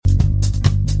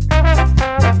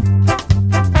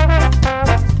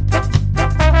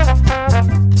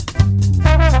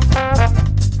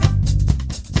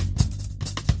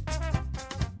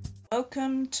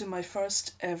to my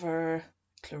first ever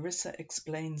Clarissa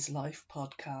Explains Life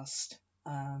podcast.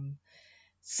 Um,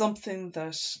 Something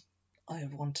that I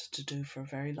have wanted to do for a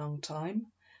very long time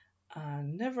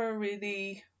and never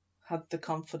really had the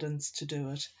confidence to do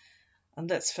it. And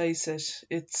let's face it,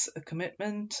 it's a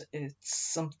commitment. It's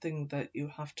something that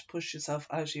you have to push yourself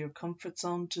out of your comfort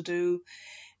zone to do.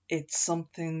 It's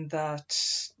something that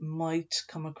might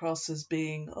come across as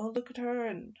being, oh, look at her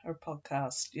and her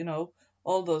podcast,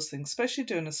 all those things, especially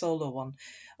doing a solo one.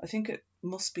 I think it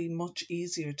must be much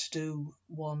easier to do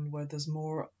one where there's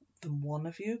more than one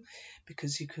of you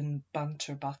because you can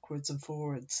banter backwards and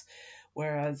forwards.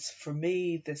 Whereas for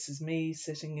me, this is me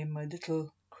sitting in my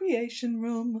little creation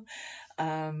room,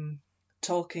 um,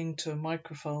 talking to a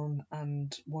microphone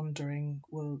and wondering,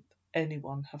 will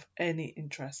anyone have any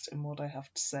interest in what I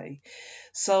have to say?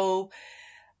 So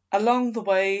along the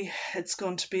way, it's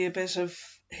going to be a bit of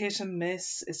hit and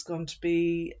miss. It's going to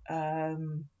be,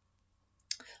 I'd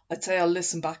say I'll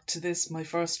listen back to this, my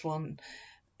first one,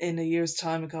 in a year's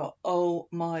time and go, oh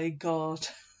my God,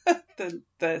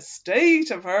 the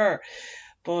state of her.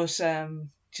 But do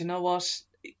you know what?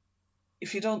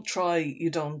 If you don't try, you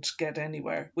don't get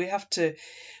anywhere. We have to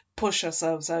push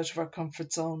ourselves out of our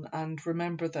comfort zone and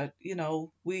remember that,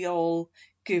 we all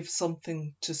give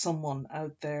something to someone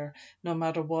out there, no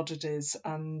matter what it is.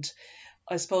 And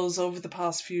I suppose over the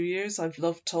past few years, I've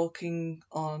loved talking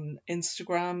on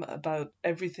Instagram about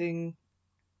everything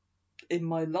in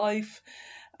my life.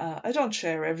 I don't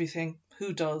share everything.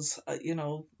 Who does?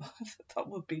 That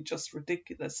would be just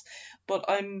ridiculous. But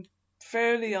I'm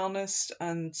fairly honest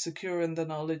and secure in the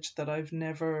knowledge that I've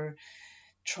never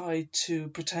tried to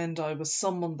pretend I was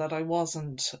someone that I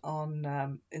wasn't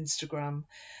on Instagram.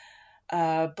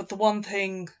 But the one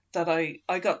thing that I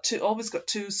always got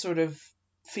two sort of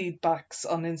feedbacks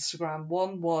on Instagram.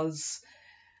 One was,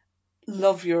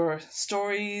 love your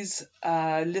stories,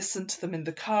 listen to them in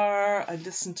the car, I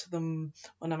listen to them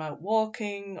when I'm out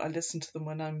walking, I listen to them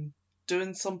when I'm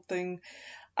doing something.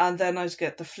 And then I'd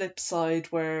get the flip side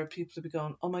where people would be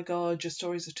going, oh my God, your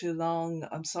stories are too long.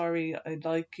 I'm sorry, I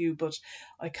like you, but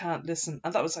I can't listen.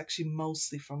 And that was actually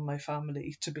mostly from my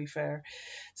family, to be fair.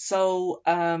 So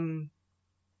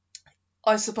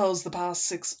I suppose the past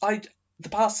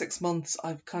 6 months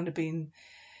I've kind of been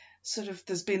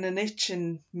there's been an itch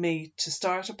in me to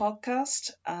start a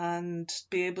podcast and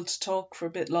be able to talk for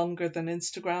a bit longer than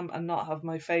Instagram and not have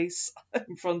my face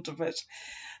in front of it.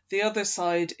 The other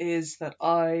side is that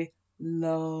I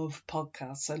love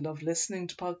podcasts. I love listening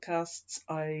to podcasts.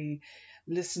 I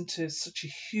listen to such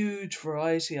a huge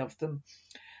variety of them.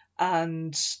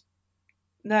 And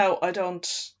now I don't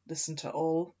listen to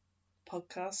all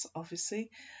podcasts,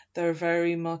 obviously. They're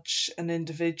very much an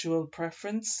individual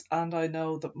preference. And I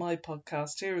know that my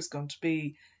podcast here is going to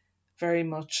be very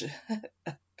much,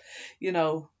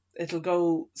 it'll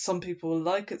go, some people will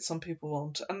like it, some people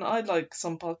won't. And I like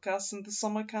some podcasts and there's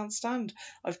some I can't stand.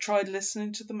 I've tried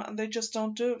listening to them and they just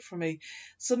don't do it for me.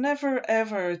 So never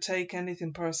ever take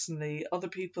anything personally. Other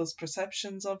people's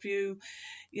perceptions of you,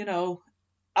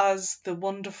 as the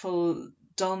wonderful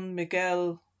Don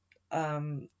Miguel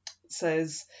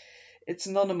says, it's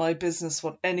none of my business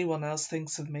what anyone else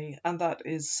thinks of me. And that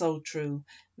is so true.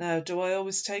 Now, do I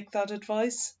always take that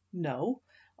advice? No.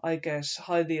 I get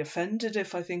highly offended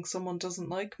if I think someone doesn't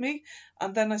like me.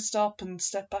 And then I stop and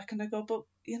step back and I go, but,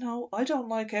 I don't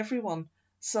like everyone.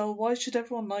 So why should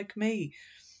everyone like me?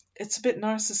 It's a bit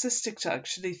narcissistic to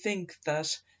actually think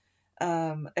that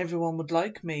everyone would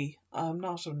like me. I'm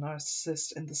not a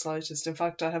narcissist in the slightest. In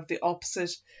fact, I have the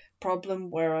opposite problem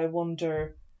where I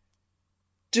wonder,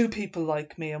 do people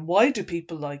like me and why do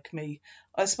people like me?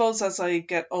 I suppose as I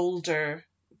get older,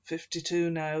 52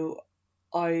 now,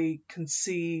 I can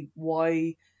see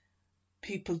why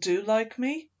people do like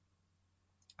me.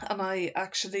 And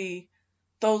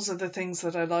those are the things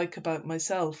that I like about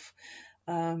myself.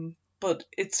 But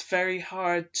it's very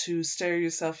hard to stare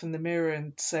yourself in the mirror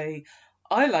and say,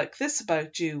 I like this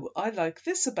about you, I like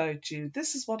this about you,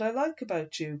 this is what I like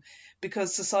about you,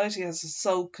 because society has us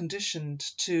so conditioned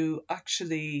to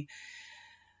actually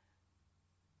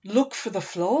look for the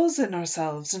flaws in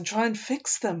ourselves and try and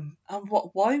fix them. And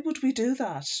why would we do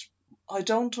that? I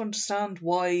don't understand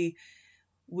why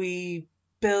we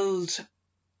build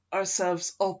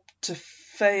ourselves up to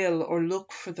fail or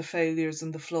look for the failures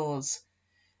and the flaws.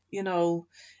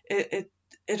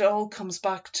 It all comes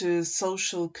back to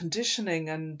social conditioning,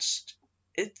 and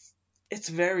it's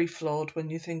very flawed when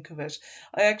you think of it.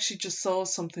 I actually just saw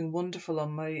something wonderful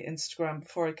on my Instagram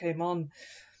before I came on.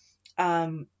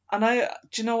 And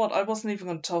do you know what? I wasn't even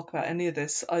going to talk about any of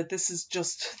this. This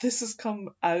has come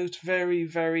out very,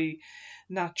 very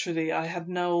naturally. I had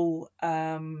no,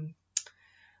 I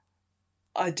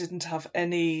didn't have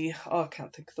any, oh, I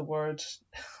can't think of the word.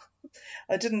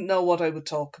 I didn't know what I would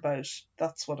talk about.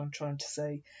 That's what I'm trying to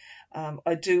say.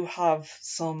 I do have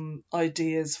some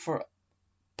ideas for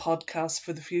podcasts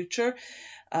for the future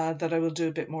that I will do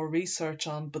a bit more research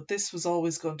on, but this was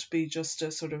always going to be just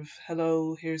a sort of,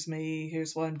 hello, here's me,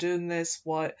 here's why I'm doing this,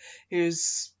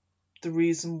 here's the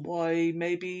reason why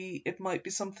maybe it might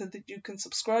be something that you can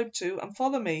subscribe to and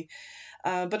follow me.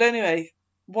 But anyway,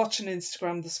 watching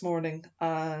Instagram this morning,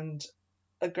 and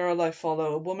a girl I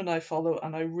follow, a woman I follow,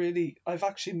 and I've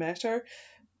actually met her.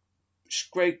 She's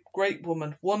great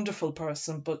woman, wonderful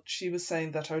person, but she was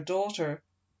saying that her daughter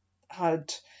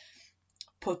had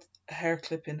put a hair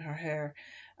clip in her hair,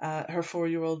 her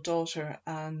 4-year-old daughter,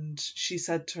 and she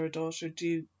said to her daughter,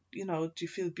 do you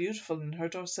feel beautiful? And her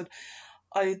daughter said,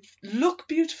 I look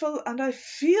beautiful and I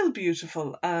feel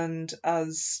beautiful. And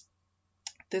as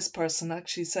this person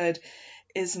actually said,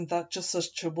 isn't that just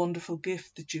such a wonderful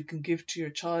gift that you can give to your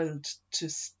child, to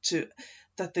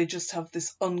that they just have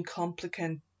this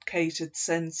uncomplicated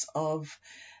sense of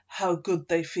how good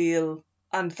they feel,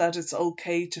 and that it's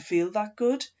okay to feel that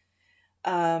good.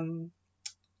 I'm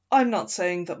not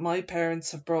saying that my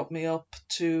parents have brought me up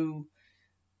to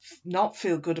not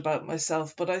feel good about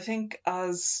myself, but I think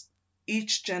as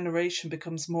each generation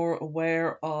becomes more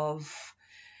aware of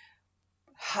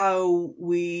how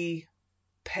we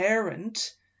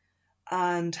parent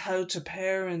and how to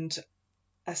parent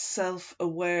a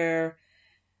self-aware,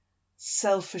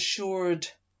 self-assured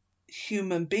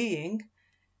human being,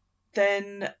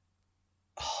 then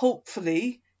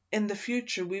hopefully in the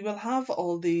future we will have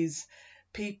all these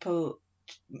people,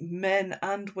 men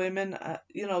and women,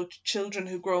 children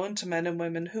who grow into men and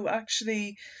women who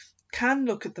actually can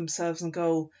look at themselves and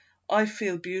go, I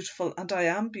feel beautiful and I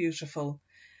am beautiful.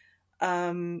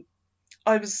 I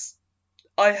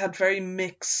had very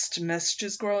mixed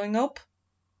messages growing up.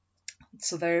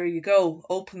 So there you go.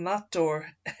 Open that door.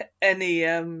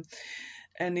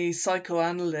 Any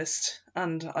psychoanalyst,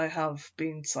 and I have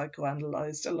been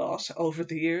psychoanalyzed a lot over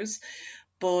the years,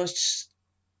 but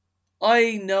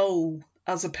I know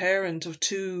as a parent of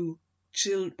two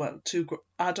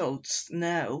adults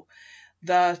now,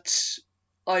 that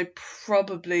I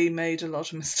probably made a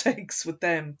lot of mistakes with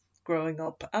them growing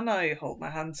up, and I hold my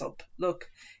hands up. Look,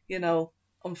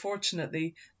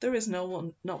 unfortunately, there is not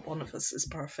one of us is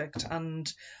perfect,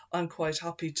 and I'm quite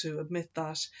happy to admit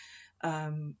that.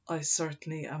 I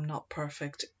certainly am not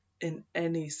perfect in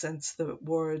any sense of the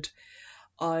word.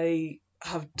 I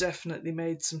have definitely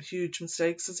made some huge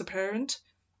mistakes as a parent,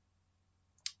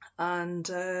 and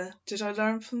did I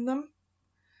learn from them?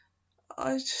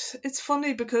 It's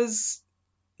funny because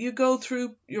you go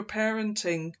through your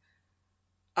parenting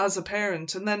as a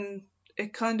parent, and then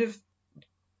it kind of,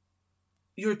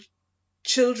 your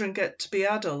children get to be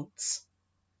adults,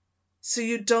 so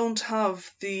you don't have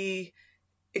the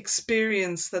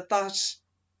experience that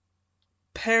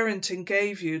parenting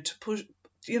gave you to push,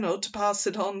 to pass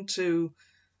it on to,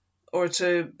 or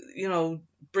to,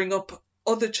 bring up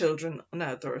other children.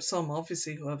 Now, there are some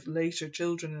obviously who have later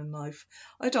children in life.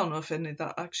 I don't know if any of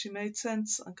that actually made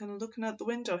sense. I'm kind of looking out the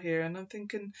window here and I'm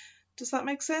thinking, does that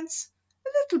make sense? A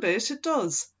little bit, it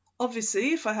does.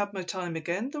 Obviously, if I had my time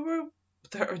again, there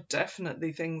are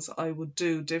definitely things I would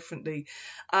do differently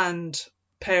and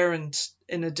parent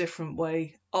in a different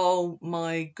way. Oh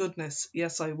my goodness,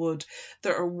 yes, I would.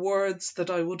 There are words that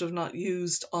I would have not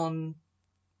used on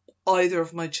either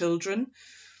of my children.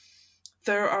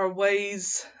 There are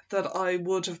ways that I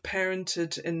would have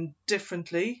parented in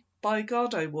differently. By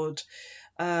God, I would.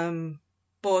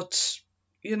 But,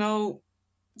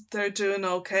 they're doing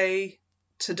okay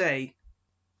today.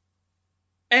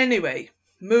 Anyway,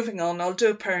 moving on, I'll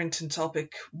do a parenting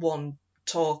topic one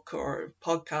talk or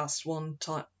podcast one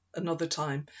time, another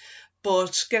time.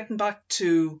 But getting back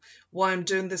to why I'm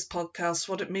doing this podcast,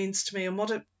 what it means to me and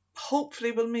what it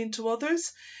hopefully will mean to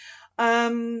others.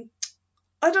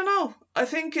 I don't know. I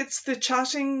think it's the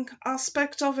chatting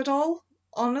aspect of it all.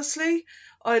 Honestly,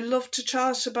 I love to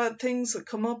chat about things that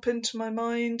come up into my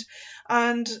mind.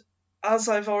 And as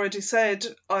I've already said,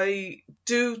 I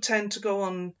do tend to go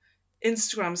on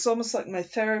Instagram. It's almost like my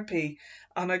therapy.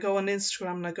 And I go on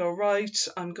Instagram and I go, right,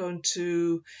 I'm going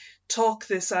to talk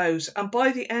this out. And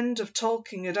by the end of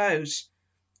talking it out,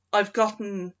 I've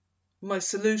gotten my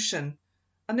solution.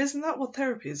 And isn't that what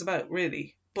therapy is about,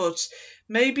 really? But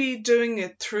maybe doing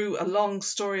it through a long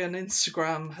story on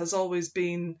Instagram has always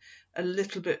been a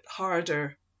little bit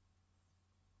harder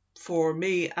for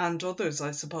me and others,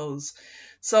 I suppose.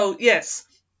 So yes,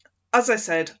 as I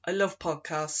said, I love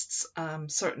podcasts,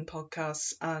 certain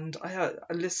podcasts, and I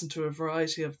listen to a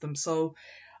variety of them. So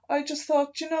I just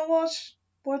thought, you know what?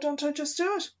 Why don't I just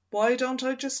do it? Why don't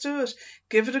I just do it?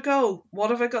 Give it a go.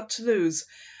 What have I got to lose?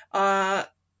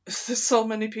 There's so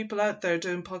many people out there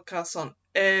doing podcasts on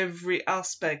every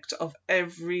aspect of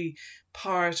every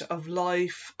part of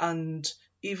life and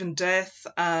even death.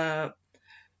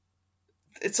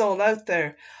 It's all out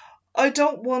there. I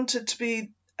don't want it to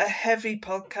be a heavy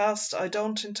podcast. I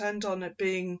don't intend on it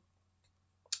being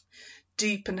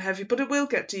deep and heavy, but it will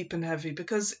get deep and heavy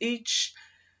because each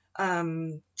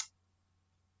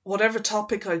whatever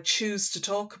topic I choose to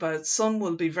talk about, some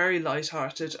will be very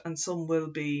light-hearted and some will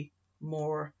be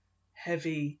more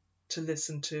heavy to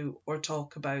listen to or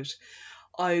talk about.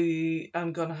 I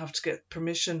am going to have to get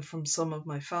permission from some of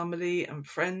my family and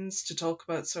friends to talk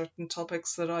about certain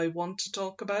topics that I want to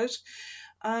talk about.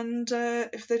 And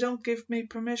if they don't give me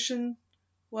permission,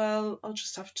 well, I'll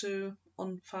just have to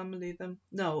unfamily them.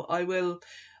 No, I will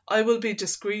be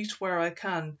discreet where I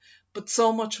can. But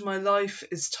so much of my life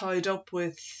is tied up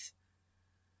with,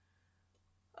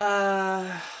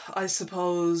 I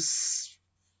suppose,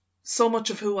 so much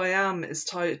of who I am is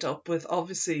tied up with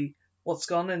obviously what's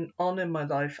gone on in my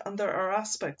life. And there are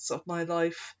aspects of my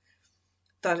life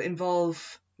that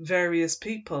involve various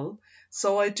people.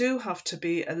 So I do have to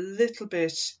be a little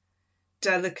bit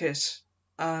delicate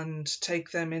and take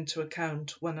them into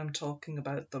account when I'm talking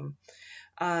about them.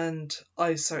 And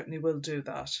I certainly will do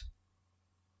that.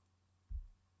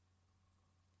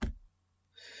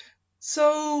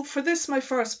 So for this, my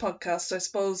first podcast, I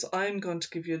suppose I'm going to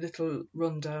give you a little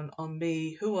rundown on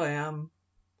me, who I am,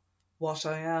 what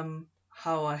I am,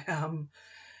 how I am,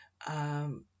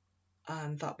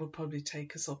 and that will probably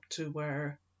take us up to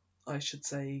where I should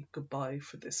say goodbye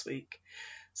for this week.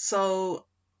 So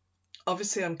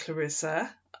obviously I'm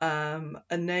Clarissa,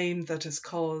 a name that has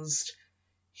caused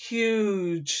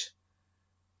huge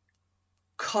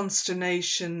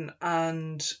consternation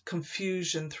and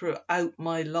confusion throughout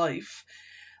my life.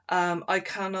 I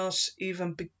cannot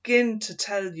even begin to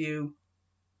tell you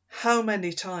how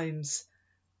many times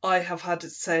I have had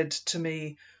it said to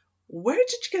me, where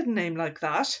did you get a name like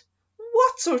that?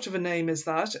 What sort of a name is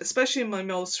that? Especially in my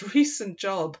most recent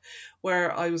job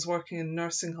where I was working in a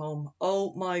nursing home.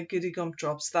 Oh my giddy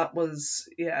gumdrops, that was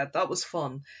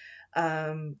fun.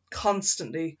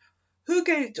 Constantly.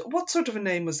 What sort of a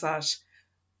name was that?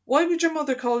 Why would your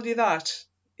mother call you that?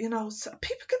 People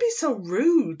can be so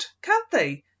rude, can't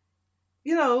they?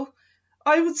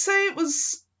 I would say it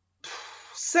was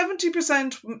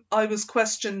 70% I was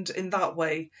questioned in that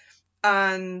way.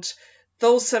 And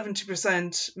those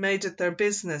 70% made it their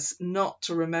business not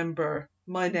to remember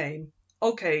my name.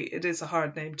 Okay, it is a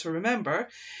hard name to remember.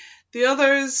 The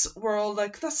others were all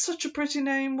like, that's such a pretty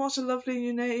name. What a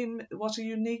lovely name. What a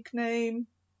unique name.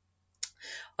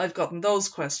 I've gotten those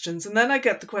questions. And then I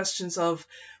get the questions of,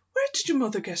 where did your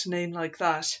mother get a name like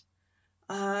that?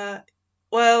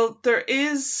 Well,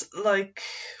 there's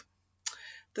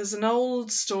an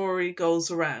old story goes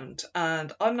around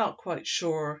and I'm not quite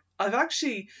sure. I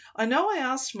know I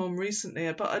asked Mum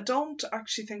recently, but I don't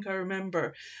actually think I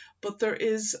remember. But there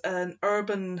is an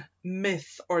urban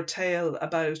myth or tale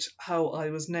about how I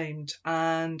was named,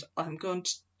 and I'm going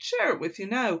to share it with you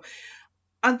now.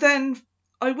 And then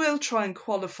I will try and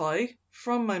qualify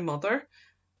from my mother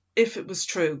if it was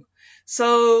true.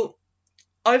 So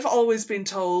I've always been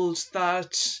told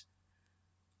that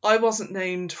I wasn't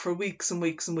named for weeks and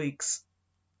weeks and weeks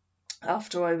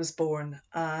after I was born.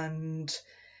 And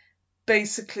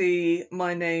basically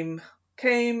my name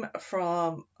came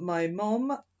from my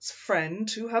mum's friend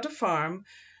who had a farm,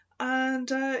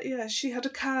 and she had a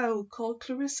cow called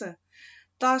Clarissa.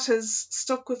 That has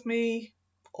stuck with me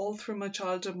all through my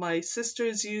childhood. My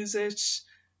sisters use it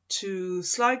to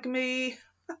slag me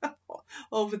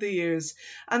over the years.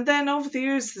 And then over the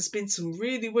years, there's been some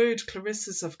really weird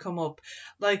Clarissas have come up.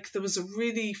 Like there was a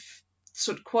really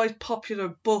sort of quite popular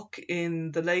book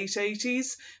in the late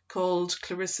 80s called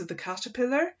Clarissa the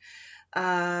Caterpillar.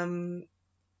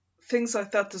 Things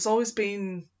like that. There's always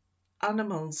been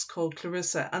animals called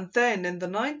Clarissa. And then in the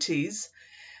 90s,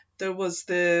 there was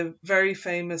the very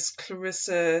famous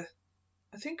Clarissa,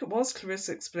 I think it was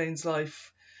Clarissa Explains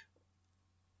Life,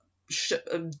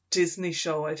 Disney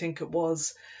show, I think it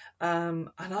was. And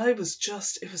it was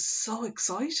so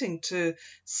exciting to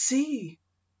see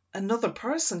another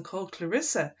person called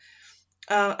Clarissa.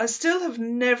 I still have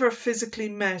never physically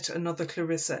met another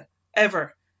Clarissa,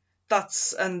 ever.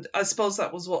 And I suppose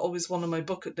that was always one of my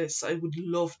bucket lists. I would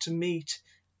love to meet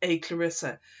a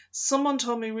Clarissa. Someone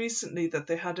told me recently that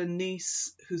they had a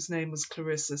niece whose name was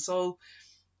Clarissa. So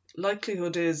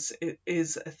likelihood is it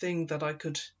is a thing that I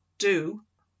could do,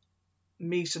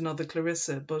 meet another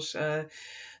Clarissa, but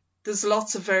there's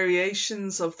lots of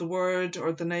variations of the word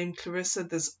or the name Clarissa.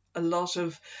 There's a lot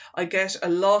of, I get a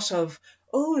lot of,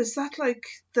 oh, is that like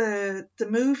the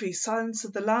movie Silence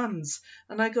of the Lambs?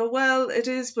 And I go, well, it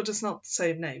is, but it's not the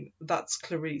same name. That's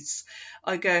Clarice.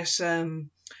 I get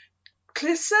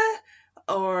Clissa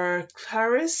or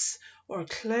Clarice or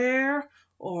Claire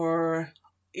or,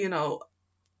 you know,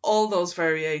 all those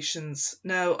variations.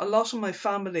 Now, a lot of my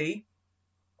family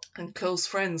and close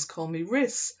friends call me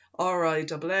Riss,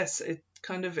 R-I-S-S.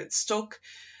 It stuck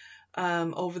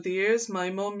over the years.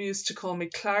 My mum used to call me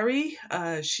Clary.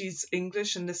 She's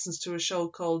English and listens to a show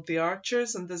called The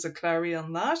Archers, and there's a Clary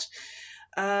on that.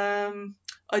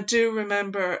 I do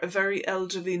remember a very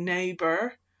elderly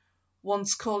neighbour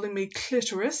once calling me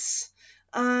Clitoris,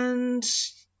 and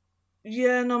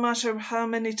yeah, no matter how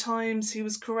many times he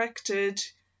was corrected,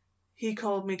 he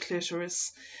called me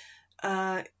Clitoris.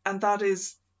 And that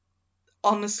is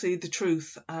honestly the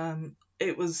truth.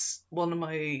 It was one of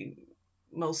my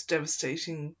most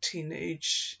devastating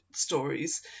teenage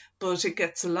stories, but it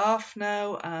gets a laugh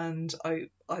now, and I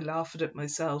laugh at it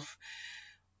myself.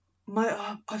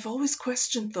 I've always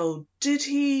questioned though, did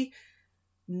he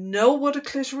know what a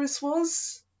clitoris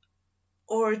was,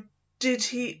 or did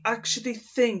he actually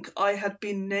think I had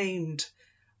been named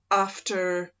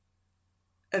after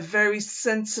a very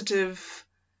sensitive,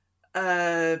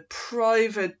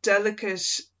 private,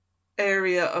 delicate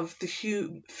area of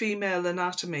the female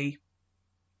anatomy?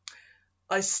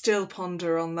 I still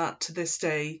ponder on that to this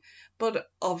day, but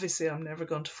obviously I'm never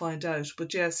going to find out.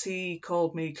 But yes, he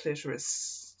called me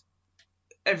Clitoris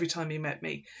every time he met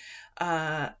me.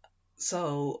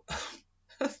 So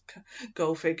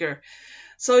go figure.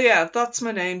 So yeah, that's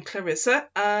my name, Clarissa,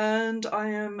 and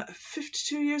I am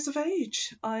 52 years of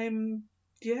age. I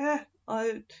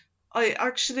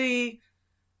actually,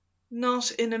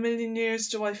 not in a million years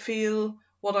do I feel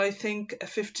what I think a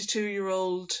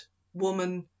 52-year-old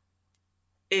woman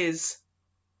is.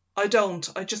 I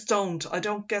just don't. I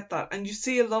don't get that. And you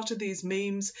see a lot of these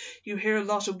memes, you hear a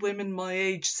lot of women my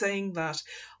age saying that.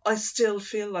 I still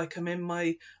feel like I'm in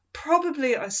my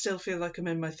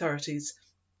 30s.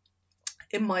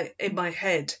 In my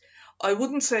head. I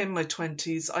wouldn't say in my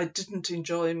 20s. I didn't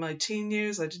enjoy my teen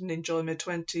years. I didn't enjoy my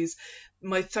 20s.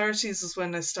 My 30s is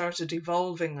when I started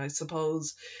evolving, I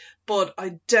suppose. But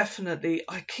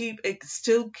it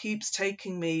still keeps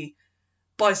taking me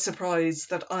by surprise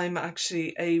that I'm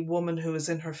actually a woman who is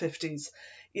in her 50s.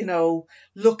 You know,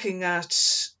 looking at,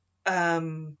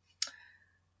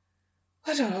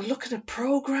 looking at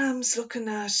programs, looking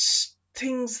at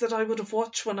things that I would have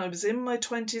watched when I was in my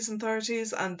 20s and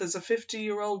 30s, and there's a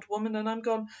 50-year-old woman, and I'm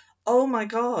going, oh my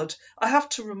God, I have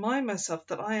to remind myself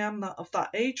that I am of that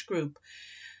age group.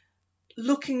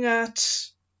 Looking at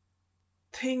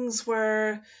things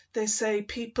where they say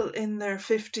people in their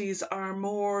 50s are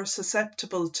more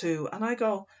susceptible to, and I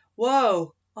go,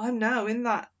 whoa, I'm now in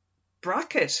that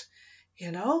bracket,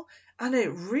 and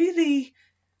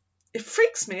it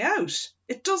freaks me out.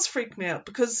 It does freak me out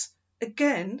because,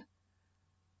 again,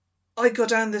 I go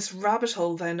down this rabbit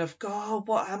hole then of, God,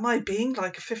 what am I being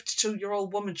like a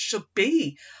 52-year-old woman should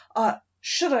be?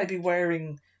 Should I be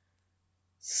wearing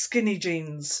skinny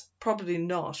jeans? Probably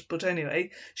not, but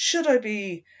anyway, should I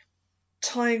be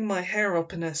tying my hair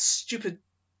up in a stupid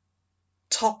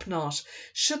top knot?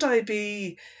 Should I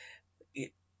be,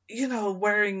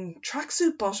 wearing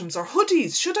tracksuit bottoms or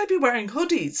hoodies? Should I be wearing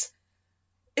hoodies?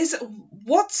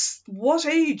 What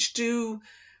age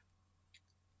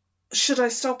should I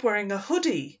stop wearing a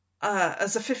hoodie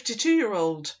as a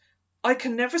 52-year-old? I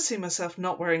can never see myself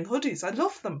not wearing hoodies. I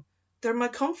love them. They're my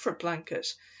comfort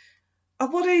blanket.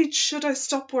 At what age should I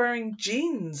stop wearing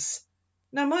jeans?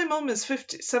 Now, my mum is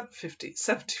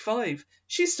 75.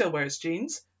 She still wears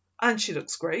jeans, and she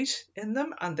looks great in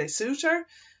them, and they suit her.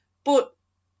 But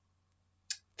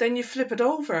then you flip it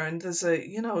over, and there's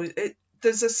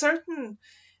a certain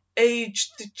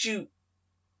age that you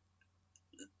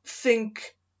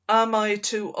think, am I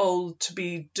too old to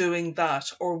be doing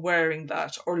that or wearing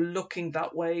that or looking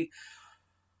that way?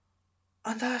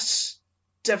 And that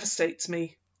devastates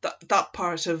me. That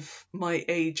part of my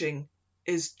aging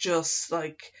is just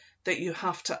like that you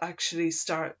have to actually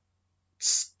stopping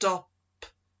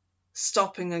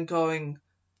and going,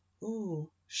 ooh,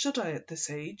 should I at this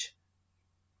age?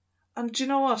 And do you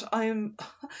know what? I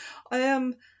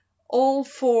am all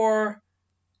for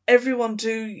everyone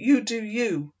do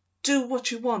you. Do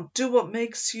what you want. Do what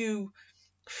makes you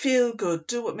feel good,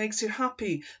 do what makes you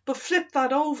happy. But flip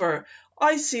that over.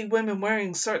 I see women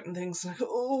wearing certain things and I go,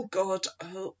 oh God,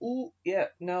 oh yeah,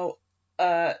 no,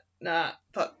 nah,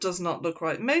 that does not look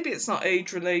right. Maybe it's not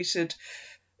age related.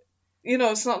 You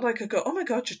know, it's not like I go, oh my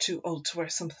God, you're too old to wear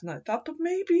something like that. But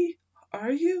maybe,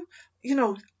 are you? You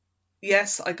know,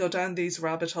 yes, I go down these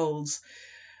rabbit holes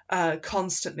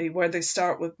constantly where they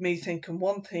start with me thinking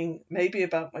one thing maybe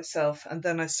about myself, and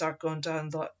then I start going down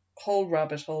that whole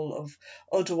rabbit hole of,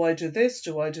 oh, do I do this?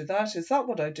 Do I do that? Is that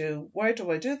what I do? Where do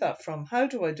I do that from? How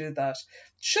do I do that?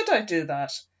 Should I do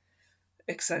that?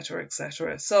 Etc.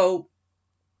 etc. So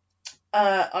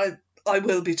I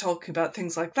will be talking about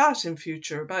things like that in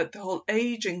future, about the whole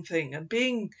aging thing and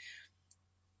being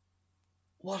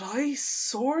what I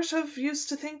sort of used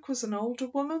to think was an older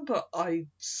woman, but I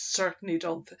certainly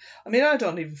don't. I mean, I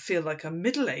don't even feel like I'm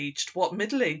middle aged. What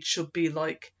middle age should be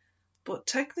like, but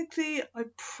technically, I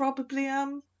probably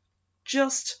am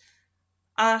just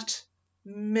at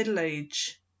middle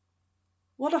age.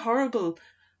 What a horrible.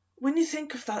 When you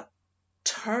think of that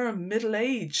term, middle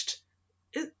aged,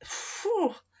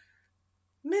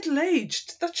 middle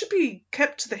aged. That should be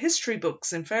kept to the history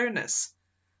books. In fairness,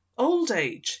 old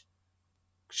age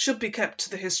should be kept to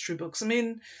the history books. I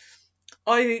mean,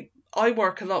 I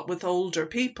work a lot with older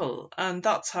people, and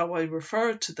that's how I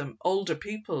refer to them, older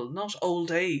people, not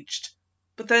old aged.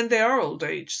 But then they are old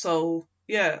age, so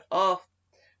yeah,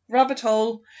 rabbit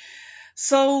hole.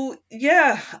 So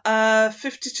yeah,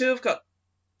 52. I've got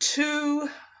 2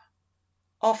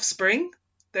 offspring.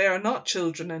 They are not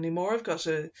children anymore. I've got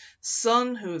a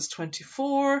son who is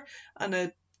 24 and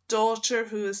a daughter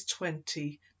who is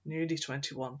 20, nearly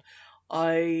 21.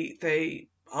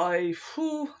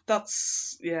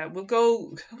 That's, yeah, we'll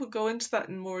go into that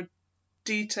in more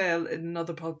detail in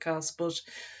another podcast, but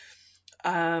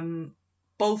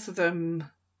both of them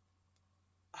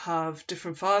have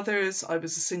different fathers. I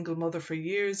was a single mother for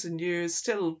years and years.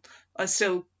 I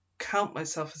still count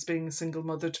myself as being a single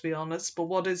mother, to be honest, but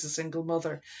what is a single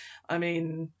mother? I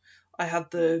mean, I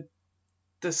had the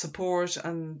support,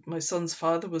 and my son's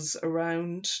father was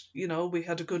around. You know, we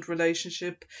had a good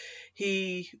relationship.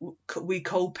 We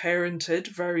co-parented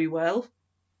very well.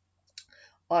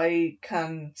 I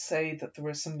can say that there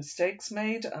were some mistakes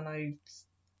made, and I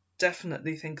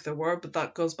definitely think there were, but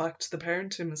that goes back to the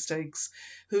parenting mistakes.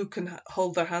 Who can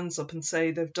hold their hands up and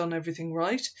say they've done everything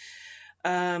right?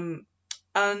 And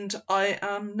I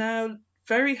am now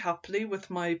very happily with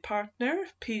my partner,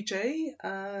 PJ,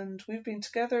 and we've been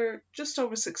together just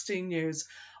over 16 years.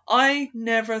 I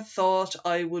never thought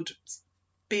I would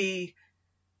be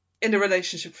in a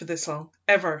relationship for this long,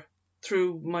 ever,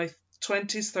 through my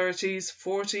 20s, 30s,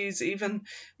 40s,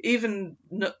 even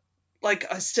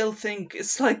like I still think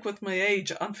it's like with my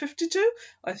age. I'm 52.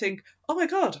 I think, oh my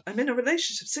God, I'm in a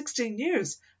relationship 16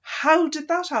 years. How did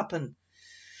that happen?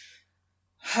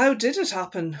 How did it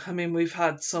happen? I mean, we've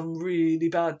had some really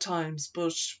bad times,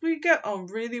 but we get on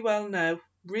really well now.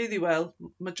 Really well,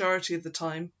 majority of the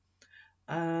time.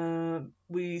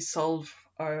 We solve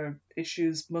our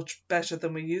issues much better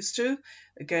than we used to.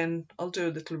 Again, I'll do a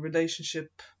little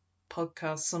relationship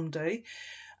podcast someday.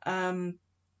 One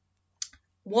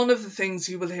of the things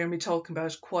you will hear me talking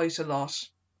about quite a lot,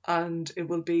 and it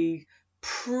will be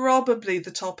probably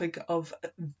the topic of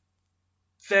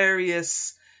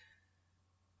various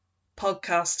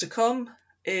podcasts to come,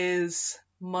 is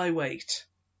my weight.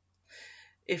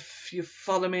 If you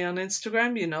follow me on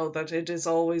Instagram, you know that it is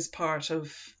always part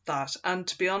of that. And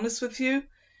to be honest with you,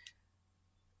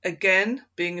 again,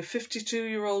 being a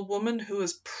 52-year-old woman who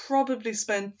has probably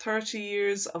spent 30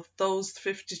 years of those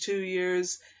 52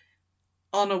 years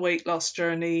on a weight loss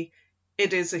journey,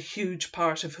 it is a huge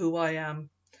part of who I am.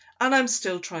 And I'm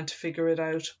still trying to figure it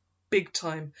out big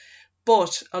time.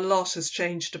 But a lot has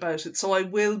changed about it. So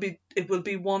it will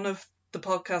be one of the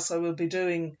podcasts I will be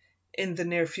doing in the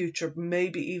near future,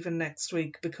 maybe even next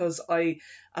week, because I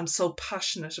am so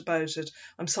passionate about it.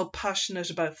 I'm so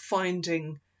passionate about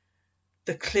finding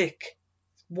the click,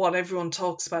 what everyone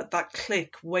talks about, that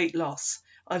click, weight loss.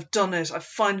 I've done it. I've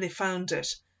finally found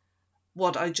it,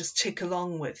 what I just tick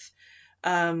along with.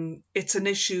 It's an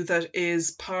issue that is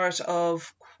part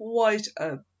of quite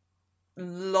a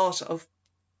lot of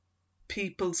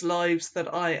people's lives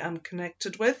that I am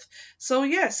connected with. So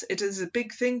yes, it is a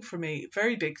big thing for me,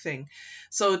 very big thing.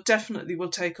 So it definitely will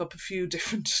take up a few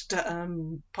different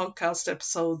podcast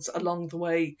episodes along the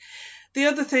way. The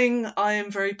other thing I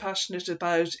am very passionate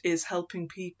about is helping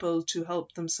people to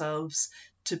help themselves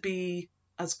to be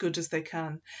as good as they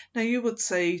can. Now you would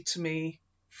say to me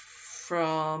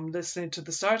from listening to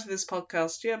the start of this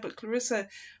podcast, yeah, but Clarissa,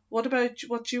 what about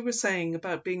what you were saying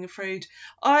about being afraid?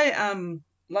 I am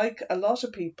like a lot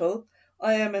of people,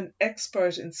 I am an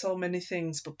expert in so many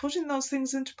things, but putting those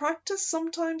things into practice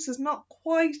sometimes is not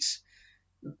quite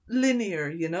linear,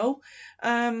 you know.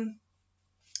 Um,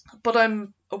 but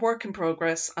I'm a work in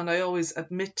progress, and I always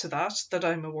admit to that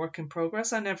I'm a work in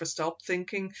progress. I never stop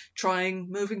thinking, trying,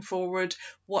 moving forward.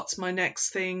 What's my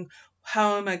next thing?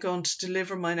 How am I going to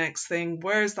deliver my next thing?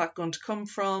 Where is that going to come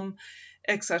from?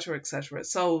 Etc. etc.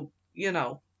 So, you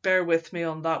know, bear with me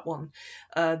on that one.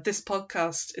 This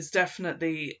podcast is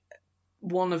definitely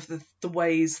one of the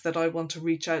ways that I want to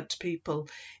reach out to people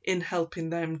in helping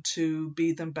them to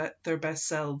be their best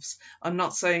selves. I'm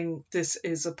not saying this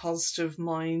is a positive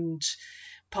mind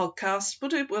podcast,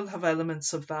 but it will have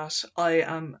elements of that. I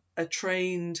am a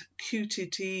trained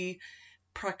QTT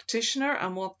practitioner,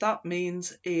 and what that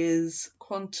means is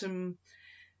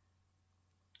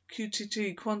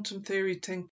QTT, quantum theory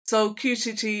think. So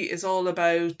QTT is all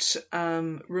about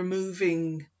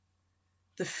removing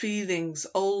the feelings,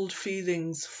 old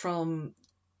feelings from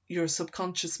your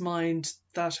subconscious mind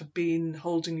that have been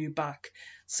holding you back.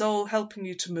 So helping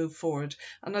you to move forward.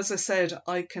 And as I said,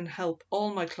 I can help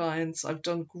all my clients. I've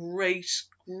done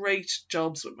great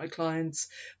jobs with my clients,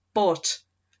 but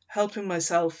helping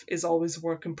myself is always a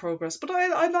work in progress. But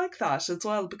I like that as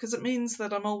well, because it means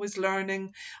that I'm always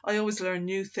learning. I always learn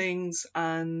new things,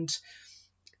 and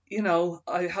you know,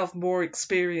 I have more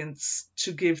experience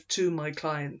to give to my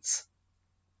clients.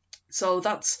 So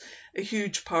that's a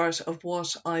huge part of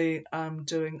what I am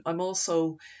doing. I'm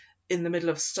also in the middle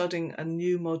of studying a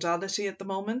new modality at the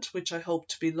moment, which I hope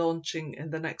to be launching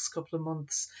in the next couple of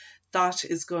months. That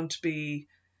is going to be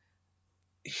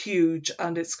huge,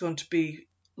 and it's going to be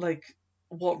like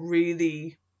what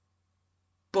really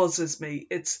buzzes me.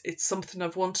 It's something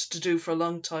I've wanted to do for a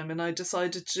long time, and I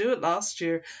decided to do it last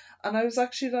year. And I was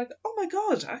actually like, oh my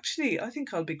God, actually, I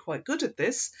think I'll be quite good at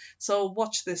this. So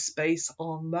watch this space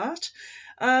on that.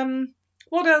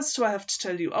 What else do I have to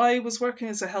tell you? I was working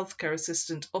as a healthcare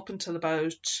assistant up until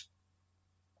about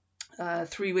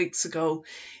 3 weeks ago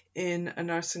in a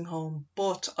nursing home,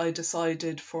 but I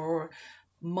decided for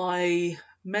my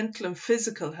mental and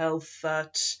physical health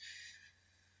that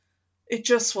it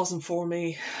just wasn't for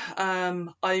me.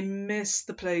 I miss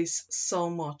the place so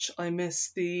much. I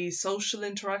miss the social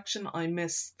interaction. I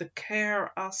miss the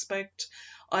care aspect.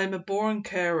 I'm a born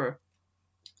carer.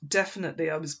 Definitely,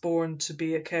 I was born to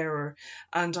be a carer,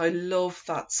 and I love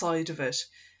that side of it.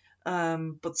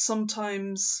 But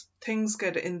sometimes things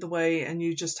get in the way, and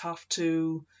you just have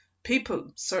to.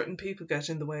 Certain people get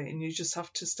in the way, and you just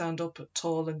have to stand up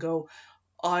tall and go,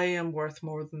 I am worth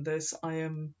more than this. I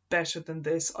am better than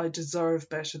this. I deserve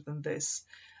better than this.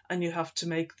 And you have to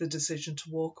make the decision to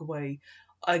walk away.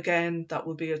 Again, that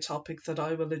will be a topic that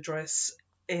I will address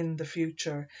in the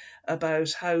future,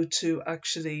 about how to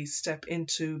actually step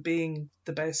into being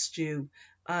the best you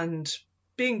and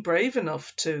being brave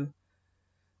enough to,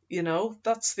 you know,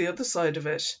 that's the other side of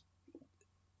it.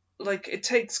 Like, it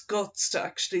takes guts to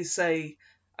actually say,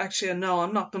 actually, no,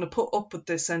 I'm not going to put up with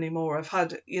this anymore. I've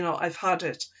had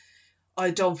it.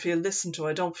 I don't feel listened to.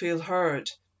 I don't feel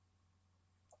heard.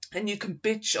 And you can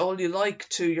bitch all you like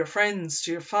to your friends,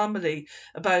 to your family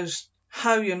about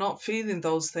how you're not feeling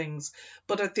those things.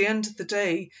 But at the end of the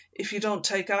day, if you don't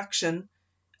take action,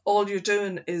 all you're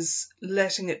doing is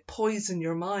letting it poison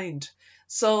your mind.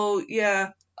 So,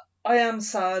 yeah, I am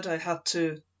sad I had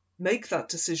to make that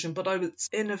decision, but I was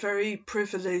in a very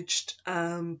privileged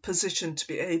position to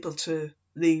be able to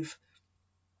leave.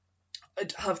 I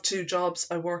have 2 jobs.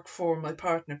 I work for my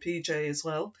partner PJ as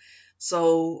well.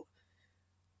 So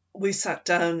we sat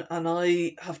down, and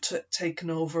I have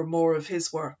taken over more of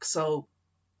his work. So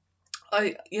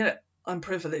I'm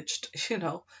privileged, you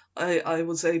know. I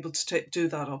was able to do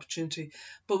that opportunity.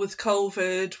 But with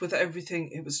COVID, with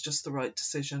everything, it was just the right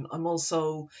decision.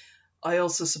 I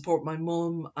also support my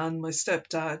mum and my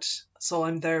stepdad, so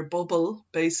I'm their bubble,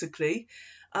 basically.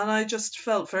 And I just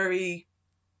felt very,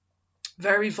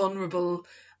 very vulnerable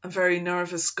and very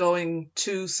nervous going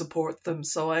to support them.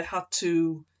 So I had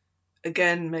to,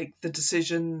 again, make the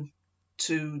decision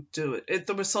to do it.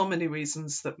 There were so many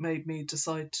reasons that made me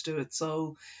decide to do it.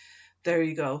 So there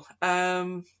you go.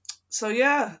 So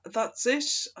yeah, that's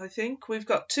it. I think we've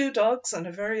got 2 dogs and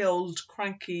a very old,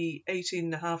 cranky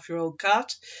 18-and-a-half-year-old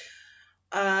cat.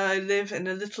 I live in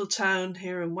a little town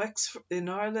here in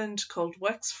Ireland called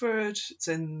Wexford. It's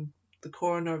in the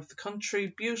corner of the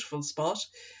country, beautiful spot.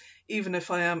 Even if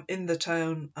I am in the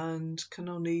town and can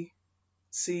only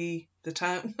see the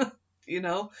town, you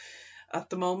know, at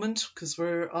the moment, because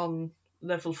we're on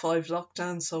level 5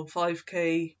 lockdown, so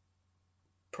 5k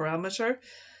parameter.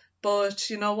 But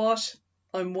you know what?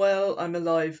 I'm well, I'm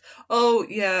alive. Oh,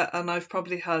 yeah, and I've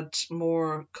probably had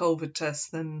more COVID tests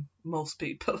than most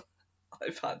people.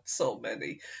 I've had so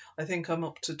many. I think I'm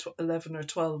up to 11 or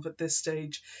 12 at this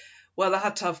stage. Well, I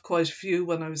had to have quite a few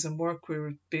when I was in work. We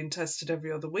were being tested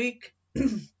every other week.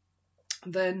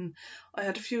 Then I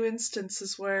had a few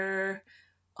instances where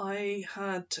I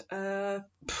had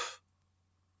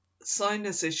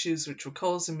sinus issues which were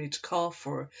causing me to cough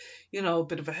or, a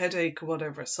bit of a headache or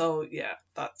whatever. So yeah,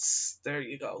 there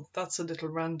you go. That's a little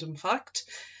random fact.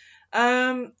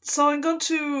 So I'm going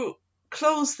to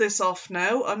close this off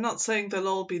now. I'm not saying they'll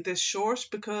all be this short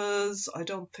because I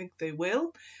don't think they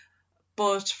will.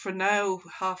 But for now,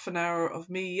 half an hour of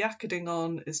me yakketing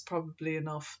on is probably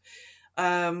enough.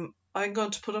 I'm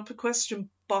going to put up a question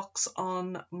box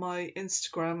on my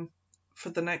Instagram for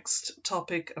the next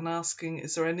topic and asking,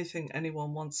 is there anything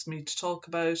anyone wants me to talk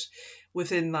about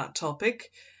within that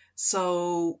topic?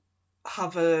 So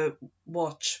have a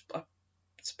watch.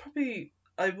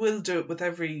 I will do it with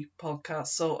every podcast.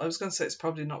 So I was going to say it's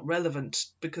probably not relevant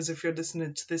because if you're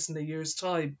listening to this in a year's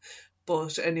time.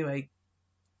 But anyway,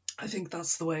 I think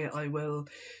that's the way I will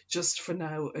just for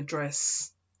now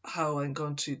address how I'm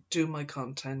going to do my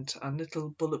content and little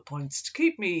bullet points to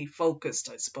keep me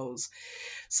focused, I suppose.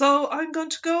 So I'm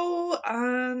going to go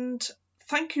and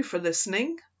thank you for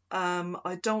listening.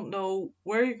 I don't know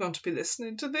where you're going to be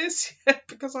listening to this yet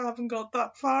because I haven't got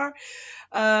that far.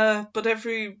 But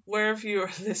wherever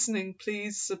you're listening,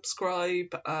 please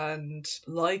subscribe and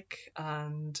like.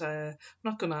 And I'm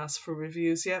not going to ask for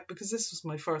reviews yet because this was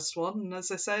my first one. And as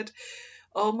I said,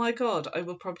 oh my God, I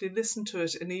will probably listen to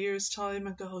it in a year's time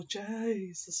and go,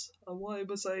 Jesus, why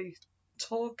was I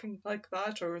talking like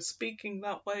that or speaking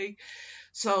that way?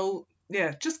 So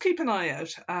yeah, just keep an eye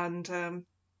out and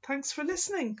thanks for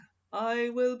listening. I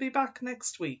will be back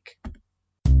next week.